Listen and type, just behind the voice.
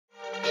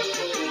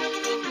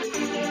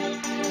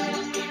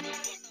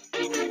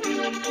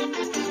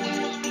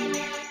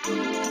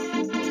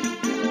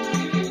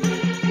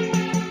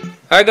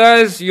Hi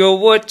guys, you're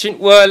watching.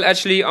 Well,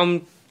 actually,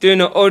 I'm doing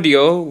an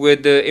audio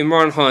with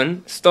Imran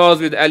Khan. Stars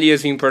with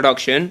Azeem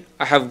production.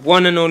 I have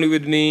one and only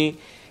with me,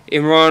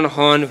 Imran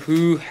Khan,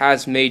 who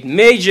has made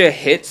major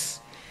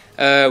hits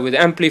with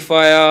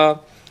Amplifier,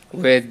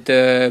 with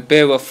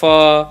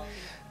Bewafa,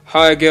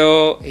 Hi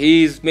Girl.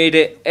 He's made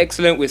it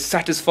excellent with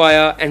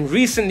Satisfier, and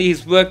recently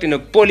he's worked in a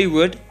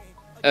Bollywood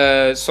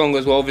song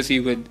as well,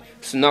 obviously with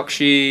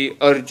Sonakshi,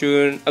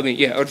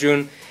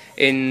 Arjun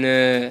in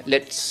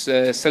Let's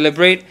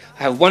Celebrate.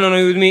 I have one on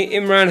with me.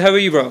 Imran, how are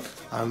you, bro?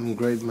 I'm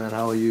great, man.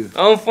 How are you?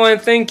 I'm fine,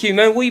 thank you,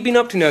 man. What you been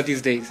up to now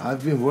these days?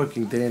 I've been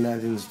working day and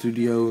night in the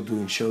studio,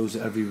 doing shows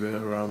everywhere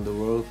around the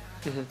world.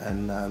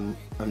 And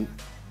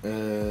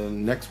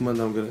next month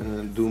I'm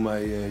gonna do my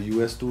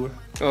US tour.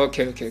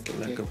 Okay.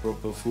 Like a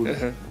proper full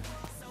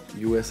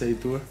USA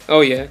tour.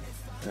 Oh yeah.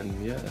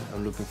 And yeah,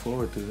 I'm looking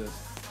forward to that.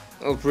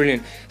 Oh,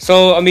 brilliant.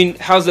 So, I mean,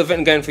 how's the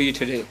event going for you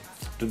today?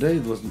 Today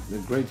it was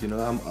great, you know.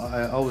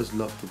 I always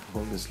love to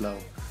perform in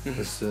Slough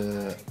because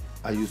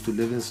I used to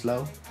live in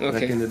Slough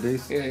back in the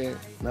days. Yeah.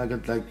 And I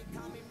got like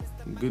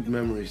good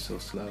memories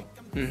of Slough,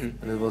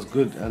 and it was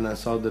good. And I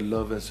saw the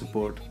love and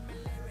support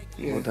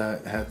what I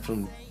had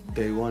from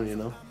day one, you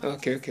know.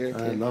 Okay.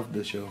 And I loved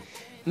the show.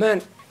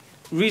 Man,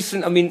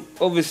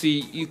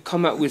 obviously you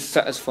come out with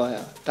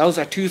Satisfier. That was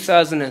like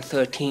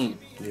 2013.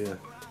 Yeah.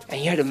 And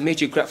you had a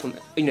major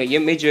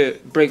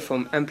break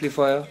from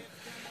Amplifier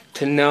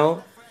to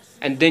now,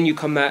 and then you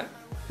come out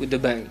with the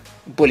bang,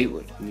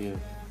 Bollywood. Yeah.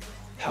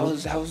 How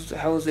was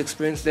the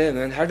experience there,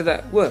 man? How did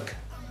that work?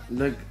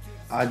 Like,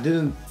 I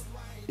didn't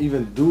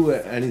even do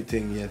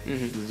anything yet.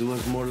 It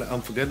was more like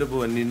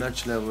unforgettable, and in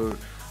nutshell, were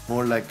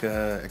more like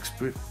a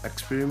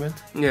experiment.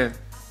 Yeah.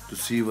 To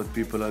see what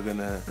people are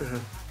gonna,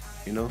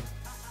 you know,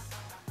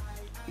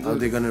 how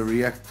they're gonna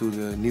react to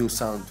the new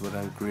sound what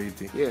I'm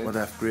creating, what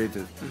I've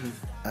created.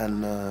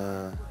 And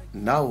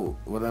now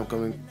what I'm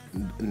coming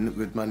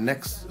with my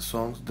next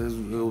songs, this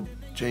will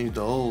change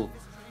the whole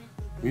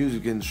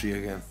music industry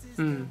again.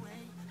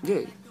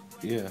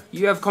 Yeah.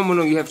 You have come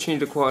along. You have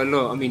changed it quite a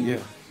lot. I mean,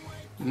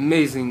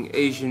 amazing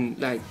Asian,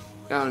 like,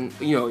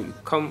 you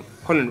come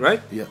Holland,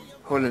 right? Yeah.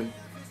 Holland.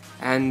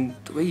 And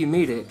the way you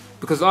made it,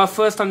 because our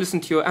first time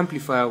listening to your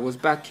Amplifier was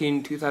back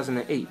in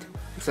 2008,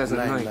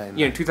 2009.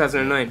 Yeah,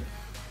 2009.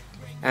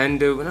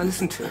 And when I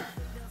listened to it,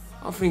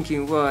 I'm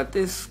thinking, wow,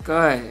 this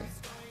guy,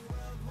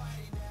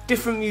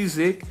 different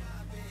music,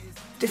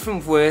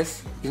 different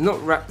voice. He's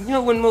not rap. You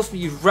know when most of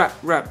you rap,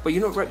 but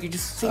you're not rap. You're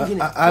just singing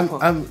it.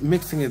 I'm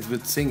mixing it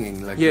with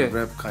singing, like a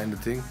rap kind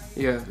of thing.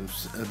 Yeah.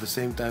 At the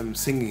same time,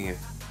 singing it.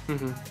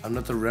 I'm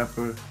not a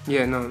rapper.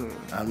 Yeah, no.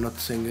 I'm not a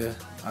singer.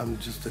 I'm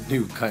just a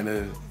new kind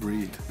of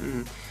breed.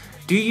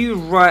 Do you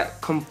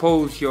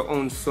compose your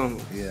own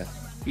songs? Yeah.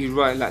 You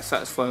write like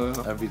Satisfy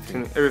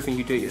everything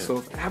you do it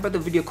yourself. And how about the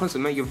video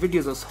concept, man? Your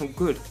videos are so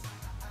good.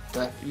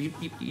 That you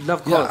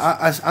love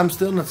cars. Yeah, I'm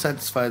still not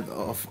satisfied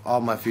of all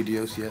my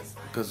videos yet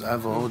because I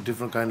have a whole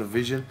different kind of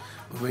vision.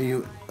 But when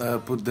you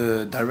put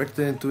the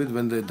director into it,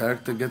 when the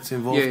director gets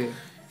involved,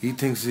 he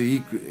thinks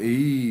he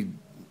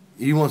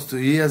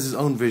has his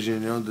own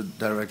vision, you know, the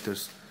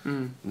directors.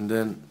 And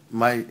then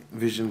my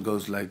vision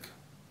goes like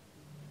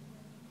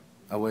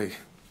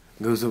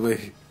goes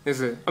away. Is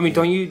it? I mean,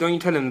 don't you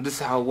tell them this is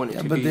how I want it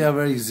to be? But they are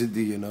very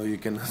ziddy, you know. You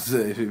cannot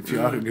say if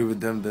you argue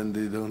with them, then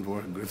they don't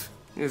work good.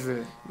 Is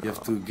it? You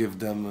have to give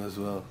them as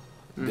well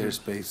their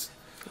space,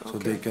 so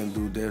they can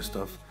do their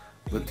stuff.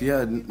 But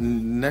yeah,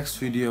 next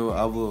video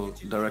I will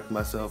direct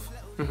myself.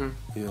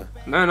 Yeah.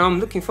 Man, I'm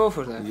looking forward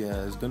for that.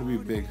 Yeah, it's gonna be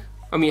big.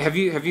 I mean, have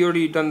you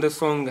already done the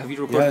song? Have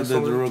you recorded the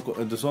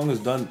song? The song is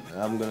done.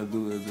 I'm gonna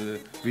do the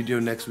video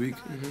next week.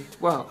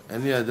 Wow.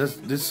 And yeah,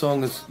 this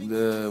song is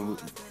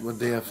what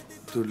they have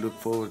to look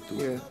forward to.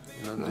 Yeah.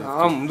 You know,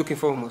 I'm looking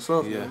forward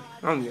myself. Yeah. Man.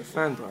 I'm your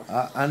fan, bro.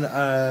 And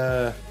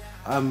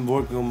I'm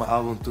working on my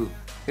album too.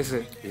 Is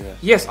it? Yeah.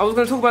 Yes, I was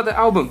gonna talk about the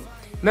album.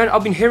 Man,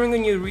 I've been hearing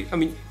in your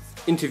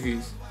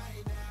interviews.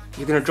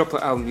 You're gonna drop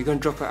an album.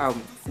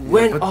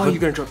 When are you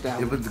gonna drop the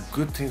album? Yeah, but the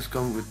good things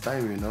come with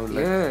time, you know.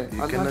 Like,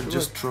 you cannot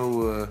just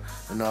throw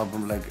an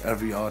album like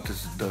every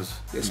artist does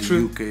in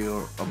the UK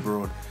or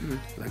abroad.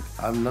 Like,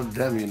 I'm not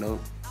them, you know.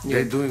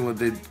 They're doing what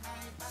they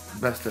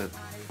best at.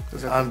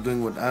 I'm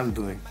doing what I'm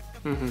doing,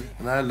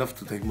 and I love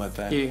to take my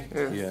time.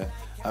 Yeah.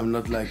 I'm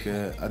not like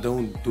I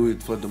don't do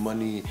it for the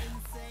money.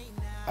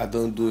 I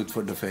don't do it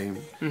for the fame.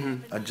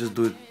 I just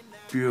do it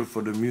pure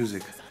for the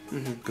music,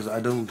 because I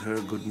don't hear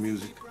good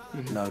music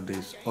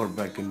nowadays or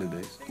back in the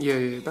days.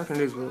 Yeah, back in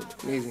the days were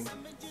amazing.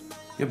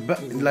 Yeah,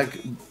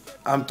 like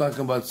I'm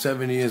talking about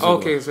 7 years ago.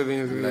 Okay, 7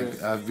 years ago.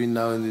 Like I've been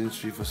now in the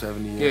industry for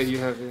 7 years. Yeah, you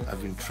have. Yeah.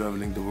 I've been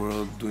traveling the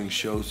world doing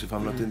shows. If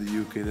I'm not in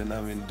the UK, then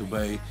I'm in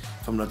Dubai.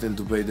 If I'm not in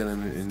Dubai, then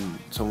I'm in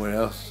somewhere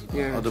else,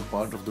 other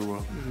part of the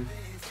world.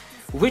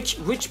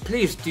 Which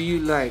place do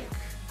you like?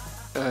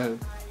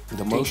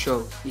 The most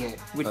show? Yeah.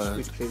 Which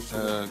place?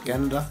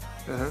 Canada,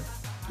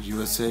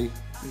 USA,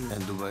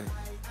 and Dubai.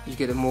 You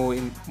get more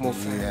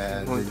fans.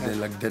 Yeah, they're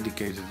like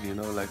dedicated, you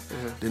know, like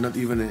they're not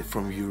even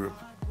from Europe.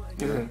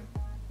 You know?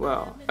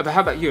 Wow. But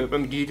how about Europe? I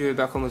mean, do you do it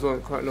back home as well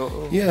quite a lot?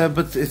 Or? Yeah,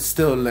 but it's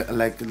still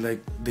like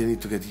they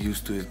need to get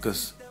used to it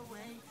because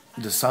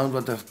the sound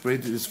what I've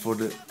created is for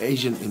the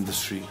Asian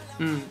industry,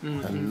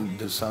 and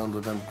the sound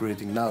what I'm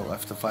creating now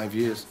after 5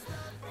 years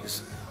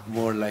is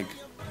more like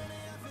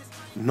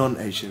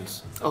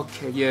non-Asians.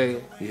 Okay, yeah.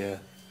 Yeah,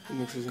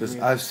 because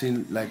I've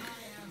seen like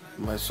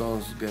my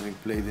songs getting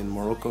played in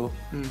Morocco.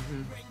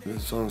 The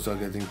songs are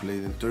getting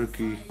played in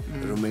Turkey,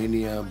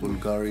 Romania,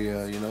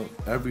 Bulgaria, you know,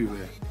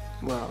 everywhere.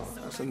 Wow,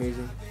 that's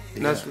amazing.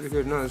 Yeah. That's really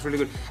good. No, that's really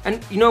good.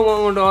 And you know what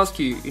I wanted to ask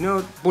you? You know,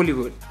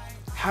 Bollywood,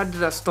 how did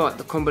that start?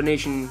 The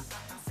combination,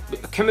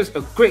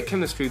 a great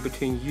chemistry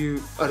between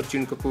you,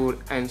 Arjun Kapoor,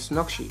 and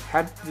Snakshi.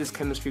 How did this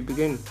chemistry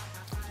begin?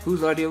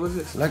 Whose idea was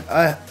this? Like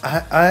I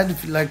had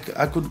like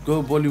I could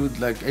go Bollywood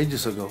like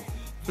ages ago.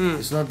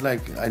 It's not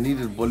like I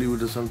needed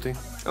Bollywood or something.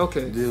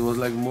 Okay. It was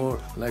like more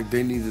like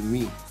they needed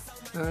me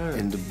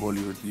in the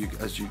Bollywood.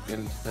 As you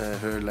can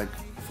hear like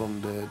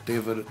from the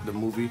Tevar, the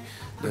movie,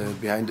 the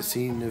behind the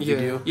scene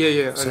video.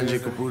 Yeah. Sanjay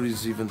Kapoor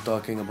is even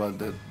talking about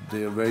that.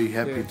 They are very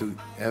happy to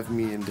have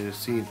me in their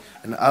scene,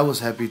 and I was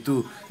happy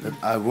too that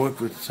I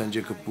worked with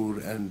Sanjay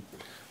Kapoor and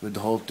with the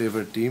whole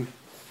Tevar team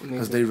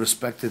because they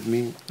respected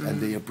me and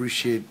they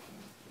appreciated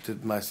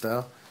my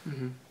style.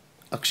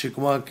 Akshay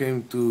Kumar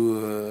came to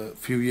a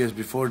few years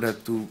before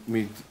that to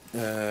meet,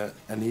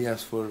 and he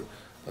asked for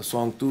a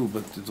song too,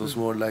 but it was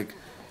more like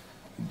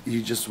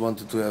he just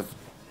wanted to have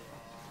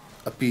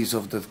a piece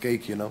of that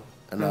cake, you know,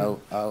 and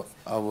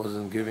I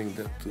wasn't giving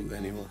that to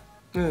anyone.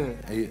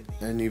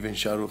 And even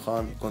Shah Rukh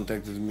Khan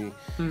contacted me,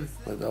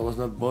 but I was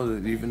not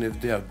bothered, even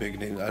if they are big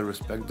names. I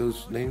respect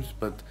those names,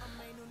 but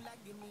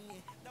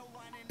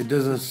it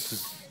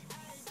doesn't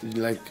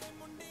like.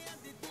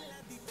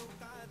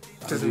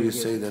 How do you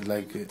say that?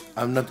 Like,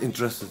 I'm not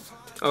interested.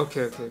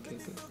 Okay.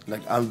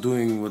 Like, I'm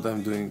doing what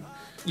I'm doing.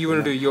 You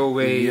want to do it your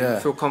way,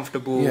 feel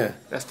comfortable. Yeah.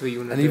 That's the way you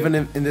want to do it. And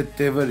even in the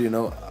Tevar, you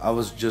know, I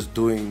was just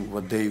doing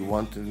what they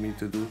wanted me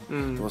to do.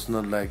 It was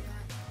not like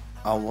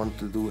I want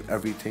to do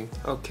everything.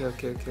 Okay.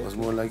 It was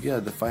more like,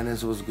 the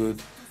finance was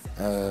good.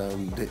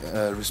 They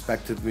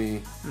respected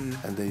me,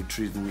 and they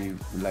treated me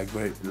like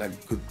very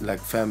good,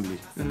 like family.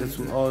 And that's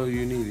all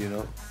you need, you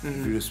know.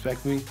 If you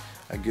respect me,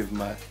 I give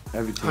my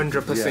everything.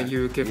 100%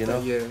 you give, you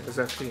know? Yeah,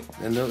 exactly.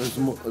 And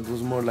it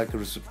was more like a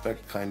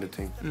respect kind of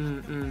thing.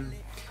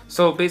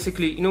 So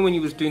basically, you know, when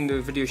you was doing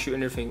the video shoot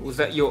and everything, was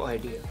that your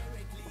idea?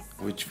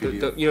 Which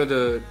video? You know,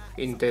 the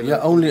in the yeah,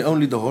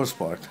 only the horse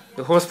part.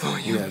 The horse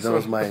part. Yeah, that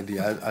was my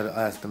idea.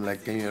 I asked them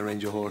like, can you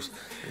arrange a horse?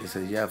 They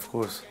said, yeah, of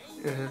course.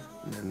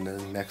 And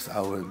the next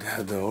hour, they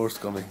had the horse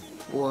coming.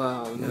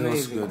 Wow, amazing. That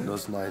was good. That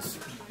was nice.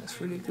 That's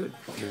really good.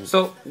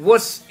 So,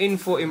 what's in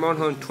for Imran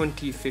Khan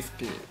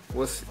 2015?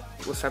 What's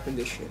happened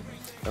this year?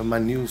 My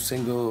new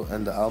single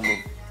and the album.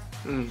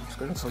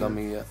 It's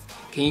coming. Yeah.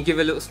 Can you give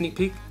a little sneak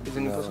peek? Is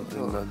it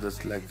no,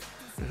 that's like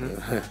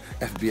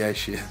FBI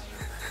shit.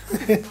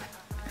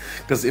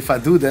 Because if I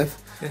do that,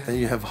 then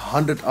you have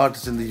 100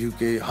 artists in the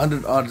UK,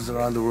 100 artists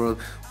around the world.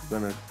 We're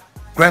gonna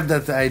grab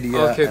that idea.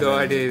 Okay, the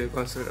idea, the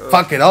concept.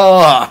 Fuck it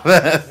off.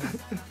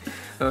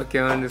 Okay,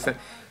 I understand.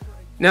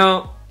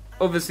 Now,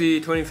 obviously,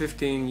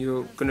 2015,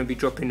 you're gonna be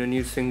dropping a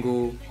new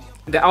single.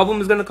 The album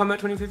is gonna come out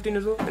 2015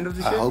 as well, end of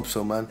this year. I hope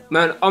so, man.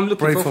 Man, I'm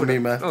looking Pray forward for me,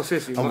 that. man. Oh,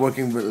 seriously. I'm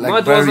working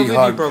like very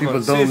hard.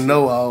 People don't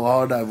know how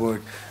hard I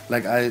work.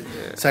 Like I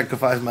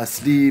sacrifice my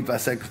sleep, I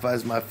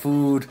sacrifice my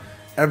food,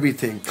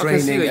 everything,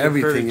 training,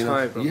 everything. You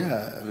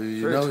know,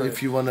 you know,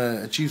 if you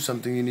wanna achieve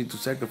something, you need to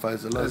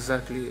sacrifice a lot.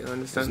 Exactly, I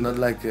understand. It's not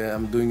like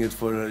I'm doing it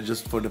for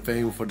just for the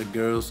fame, for the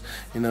girls.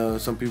 You know,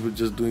 some people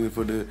just doing it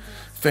for the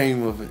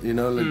fame of it. You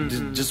know,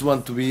 like just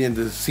want to be in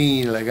the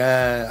scene. Like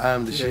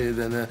I'm the shit,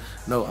 and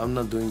no, I'm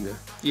not doing that.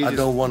 I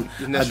don't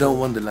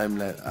want the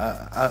limelight.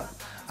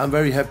 I'm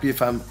very happy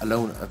if I'm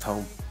alone at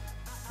home.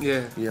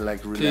 Yeah,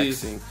 like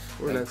relaxing.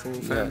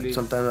 Relaxing, family. Yeah,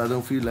 sometimes I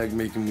don't feel like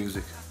making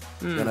music.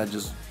 Then I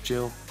just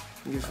chill,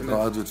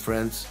 go out with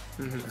friends,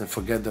 and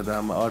forget that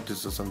I'm an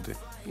artist or something.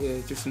 Yeah,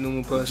 just a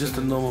normal person. Just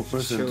a normal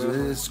person.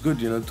 It's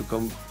good, you know, to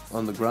come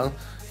on the ground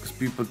because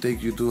people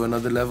take you to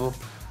another level,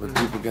 but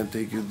people can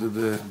take you to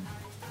the,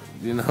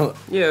 you know.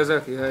 Yeah,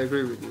 exactly. I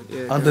agree with you.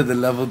 Yeah, under the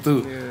level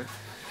too.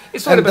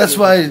 Yeah. And that's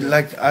why,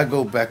 like, I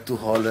go back to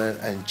Holland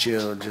and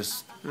chill,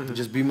 just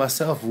be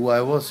myself, who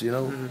I was, you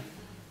know.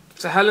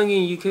 So how long are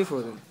you in UK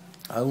for then?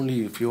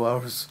 Only a few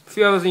hours. A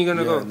few hours and you're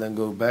gonna go? And then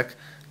go back.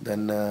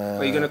 Then.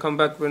 Are you gonna come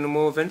back with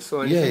more events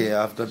or anything?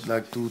 Yeah. I've got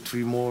like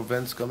 2-3 more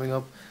events coming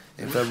up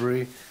in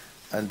February,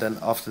 and then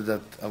after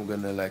that I'm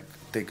gonna like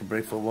take a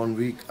break for 1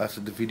 week after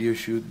the video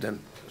shoot,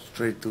 then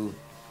straight to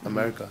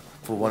America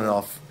for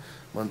 1.5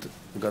 month.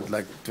 Got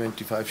like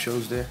 25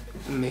 shows there.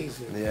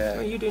 Amazing. Yeah.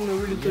 Oh, you're doing a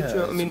really good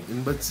job. I mean,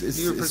 but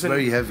it's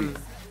very heavy.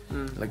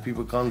 Like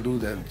people can't do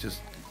that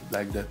just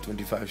like that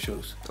 25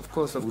 shows. Of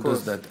course. Who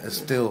does that?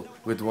 Still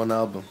with one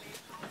album.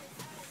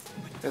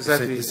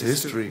 Exactly. It's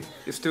history.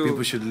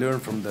 People should learn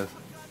from that.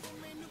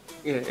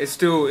 Yeah, it's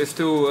still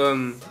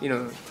you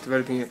know,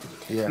 developing it.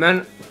 Yeah.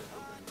 Man,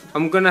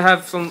 I'm gonna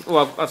have some.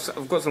 Well,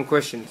 I've got some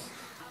questions.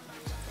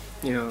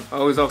 You know, I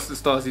always ask the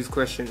stars these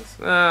questions.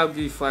 I'll give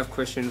you 5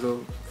 questions or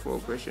 4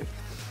 questions.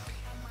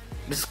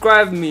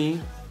 Describe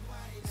me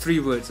 3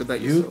 words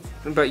about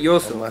yourself. About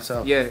yourself. Or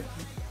myself. Yeah.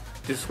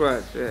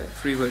 Describe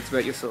 3 words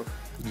about yourself.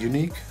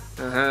 Unique.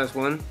 That's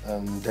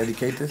 1.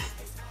 Dedicated.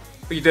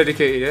 Are you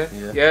dedicated?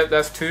 Yeah. Yeah,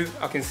 that's 2.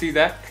 I can see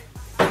that.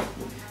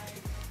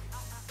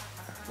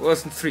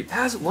 What's 3?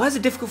 Why is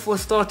it difficult for a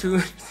star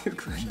to?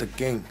 The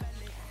king.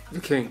 The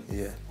king.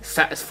 Yeah.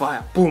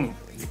 Satisfier. Boom.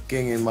 The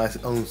king in my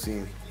own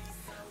scene.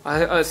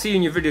 I see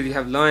in your videos you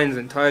have lions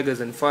and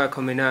tigers and fire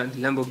coming out and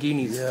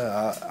Lamborghinis.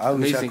 Yeah, I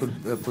wish I could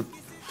put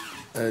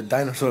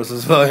dinosaurs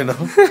as well, you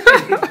know.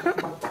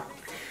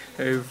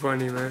 Very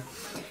funny, man.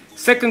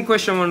 Second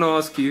question I want to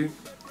ask you.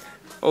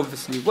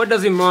 Obviously, what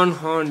does Imran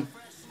Khan?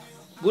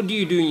 What do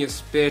you do in your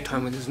spare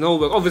time when there's no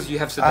work? Obviously, you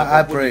have said that.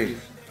 I pray.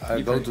 I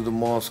go to the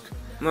mosque.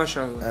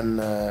 MashaAllah. And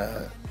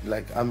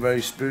like I'm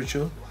very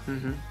spiritual.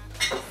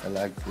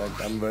 Like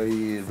I'm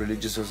very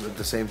religious at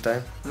the same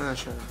time.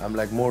 MashaAllah. I'm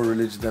like more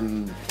religious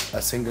than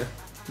a singer.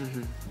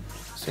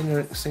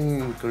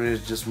 Singing career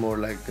is just more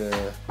like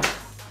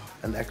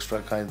an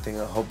extra kind of thing,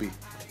 a hobby.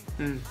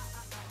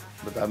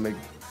 But I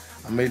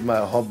made my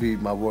hobby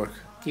my work.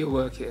 Your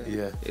work, yeah.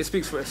 Yeah. It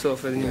speaks for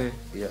itself, anyway.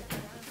 Yeah.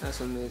 That's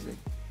amazing.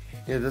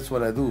 Yeah, that's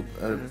what I do.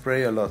 I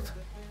pray a lot.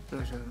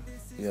 MashaAllah.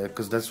 Yeah,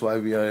 because that's why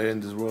we are here in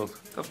this world.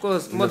 Of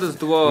course, mother's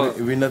dua.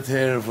 We're not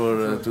here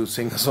for to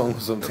sing a song or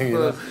something. You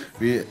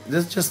know,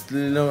 that's just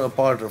a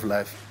part of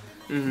life.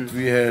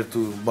 We're here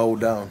to bow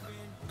down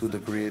to the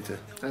Creator.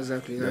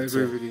 Exactly, I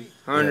agree with you,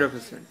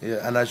 100%.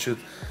 Yeah, and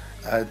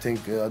I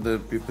think other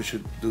people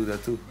should do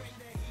that too.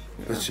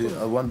 Because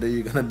one day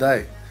you're gonna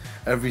die.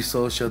 Every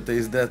soul shall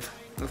taste death.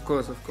 Of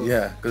course.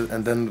 Yeah,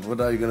 and then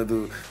what are you gonna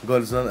do?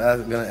 God is not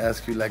gonna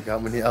ask you like how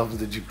many albums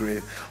did you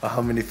create or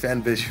how many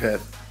fan base you had.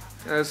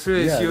 That's true.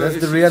 Yeah, that's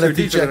the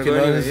reality check, you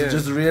know. Anyway, it's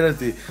just the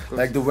reality.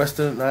 Like the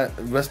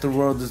Western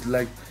world is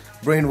like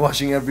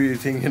brainwashing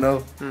everything, you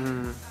know.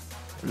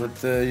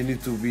 But you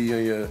need to be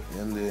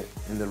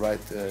in the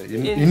right.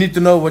 You need to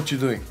know what you're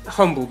doing.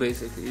 Humble,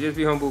 basically. Just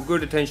be humble.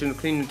 Good intentions,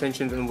 clean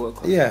intentions, and work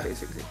hard. Yeah,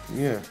 basically.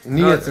 Yeah.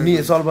 Niyat.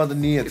 It's all about the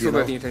niyat. It's all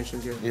about the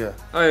intentions. Yeah.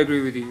 I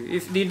agree with you.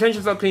 If the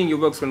intentions are clean, your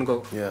work's gonna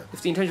go. Yeah.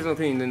 If the intentions are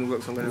clean, then the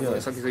work's not gonna go.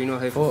 It's like you're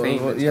not here for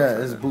fame.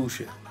 It's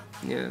bullshit.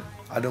 Yeah.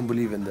 I don't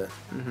believe in that.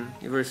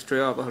 You're very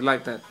straight up. I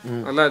like that.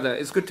 I like that.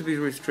 It's good to be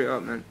very straight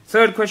up, man.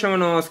 Third question I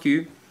want to ask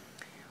you.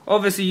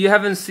 Obviously, you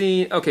haven't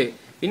seen. Okay,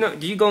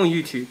 do you go on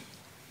YouTube?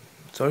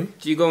 Sorry?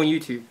 Do you go on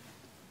YouTube?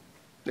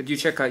 Do you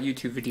check out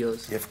YouTube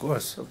videos? Yeah, of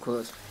course. Of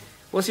course.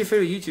 What's your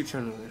favorite YouTube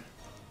channel then?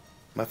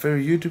 My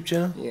favorite YouTube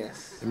channel?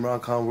 Yes. Imran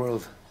Khan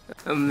World.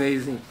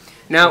 Amazing.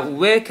 Now,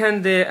 where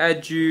can they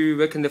add you?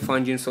 Where can they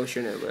find you in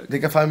social network? They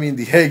can find me in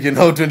The Hague,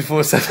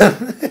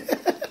 24/7.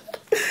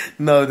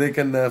 No, they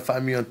can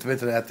find me on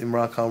Twitter at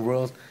Imran Khan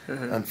World,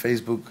 on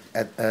Facebook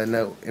at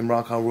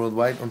Imran Khan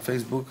Worldwide on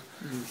Facebook,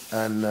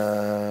 and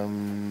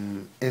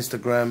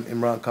Instagram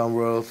Imran Khan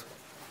World.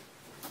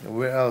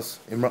 Where else?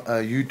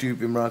 YouTube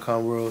Imran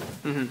Khan World,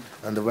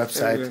 and the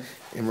website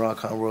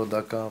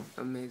ImranKhanWorld.com.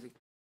 Amazing.